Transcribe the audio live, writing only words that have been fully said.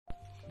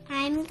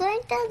I'm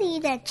going to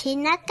read a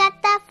Chinna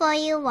Katha for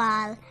you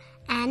all,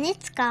 and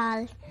it's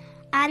called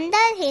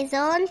Under His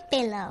Own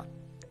Pillow.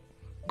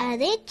 A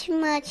rich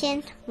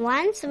merchant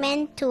once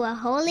went to a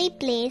holy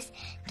place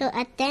to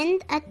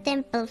attend a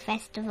temple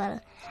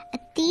festival. A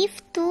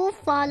thief too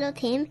followed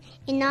him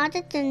in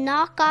order to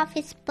knock off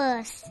his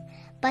purse,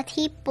 but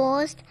he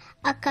posed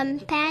a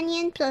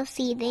companion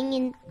proceeding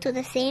into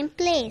the same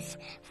place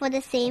for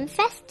the same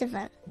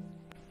festival.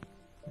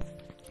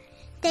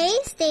 They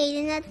stayed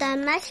in a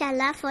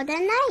dharmashala for the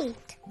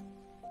night.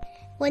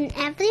 When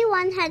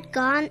everyone had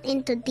gone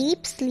into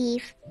deep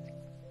sleep,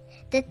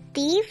 the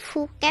thief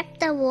who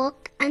kept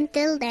awake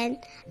until then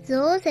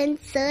rose and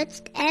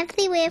searched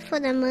everywhere for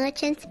the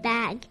merchant's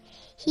bag.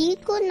 He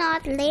could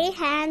not lay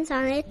hands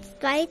on it in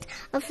spite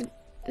of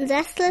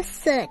restless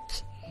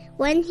search.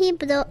 When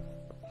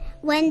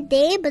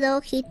day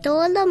broke, he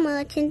told the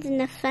merchant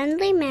in a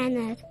friendly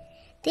manner,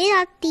 "There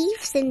are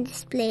thieves in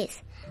this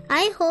place.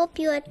 I hope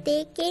you are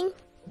taking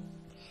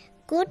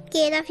good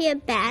care of your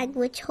bag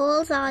which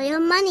holds all your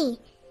money."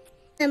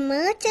 The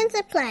merchant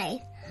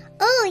replied,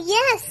 "Oh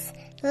yes,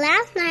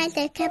 last night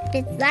I kept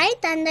it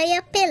right under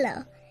your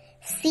pillow.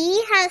 See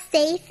how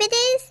safe it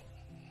is?"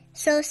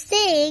 So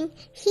saying,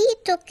 he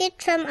took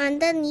it from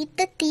underneath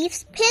the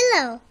thief's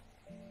pillow.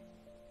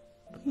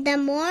 The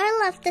moral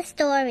of the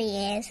story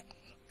is,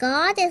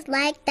 God is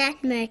like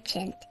that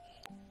merchant.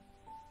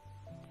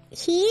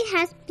 He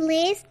has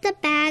placed the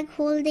bag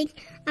holding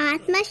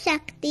Atma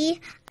Shakti,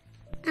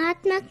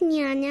 Atma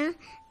Jnana,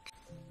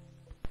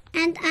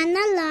 and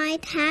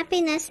unalloyed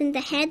happiness in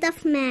the head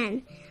of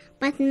man.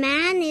 But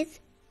man is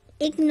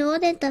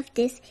ignorant of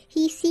this.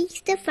 He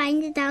seeks to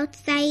find it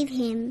outside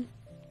him.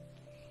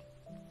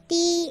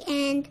 The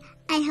end.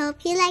 I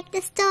hope you like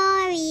the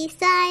story.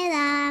 Sai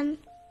Sadhna.